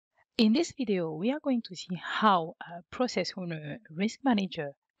In this video, we are going to see how a process owner, risk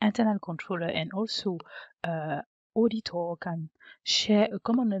manager, internal controller, and also auditor can share a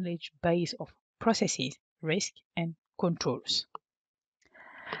common knowledge base of processes, risk, and controls.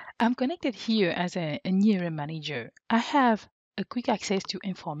 I'm connected here as a near manager. I have a quick access to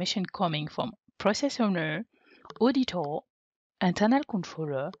information coming from process owner, auditor, internal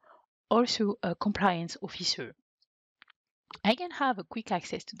controller, also a compliance officer. I can have a quick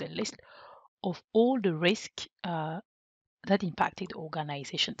access to the list of all the risks that impacted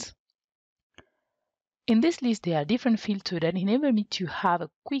organizations. In this list, there are different filters that enable me to have a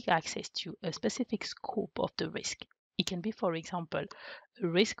quick access to a specific scope of the risk. It can be, for example, a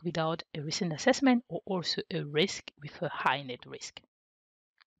risk without a recent assessment or also a risk with a high net risk.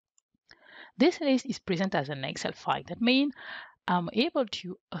 This list is presented as an Excel file. That means I'm able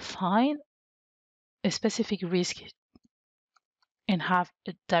to find a specific risk and have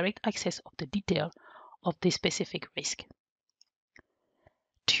a direct access of the detail of this specific risk.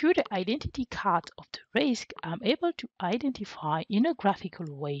 Through the identity card of the risk, I'm able to identify in a graphical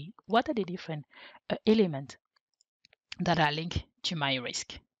way what are the different elements that are linked to my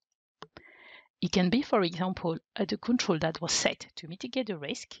risk. It can be, for example, the control that was set to mitigate the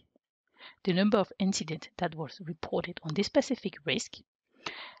risk, the number of incidents that was reported on this specific risk,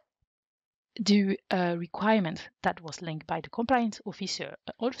 the requirement that was linked by the compliance officer,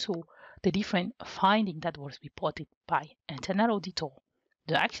 also the different findings that was reported by internal auditor,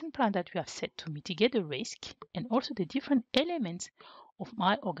 the action plan that we have set to mitigate the risk, and also the different elements of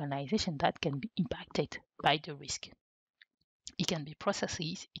my organization that can be impacted by the risk. It can be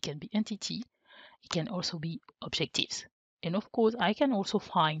processes, it can be entity, it can also be objectives. And of course, I can also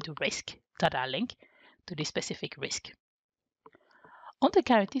find the risks that are linked to the specific risk. On the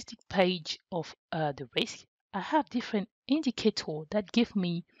characteristic page of the risk, I have different indicators that give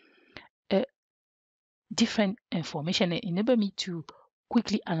me different information and enable me to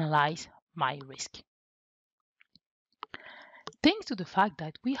quickly analyze my risk. Thanks to the fact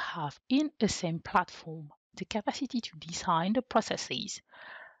that we have in a same platform the capacity to design the processes,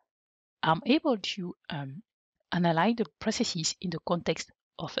 I'm able to analyze the processes in the context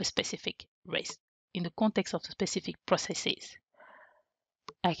of a specific risk, in the context of specific processes.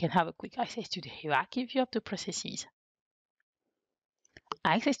 I can have a quick access to the hierarchy view of the processes,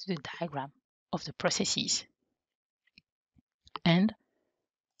 access to the diagram of the processes, and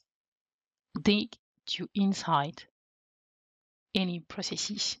dig to inside any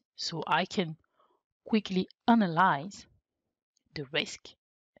processes so I can quickly analyze the risk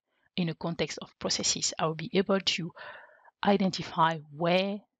in the context of processes. I will be able to identify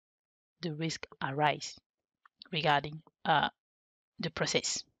where the risk arises regarding the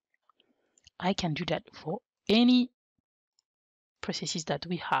process. I can do that for any processes that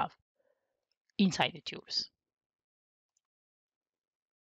we have inside the tools.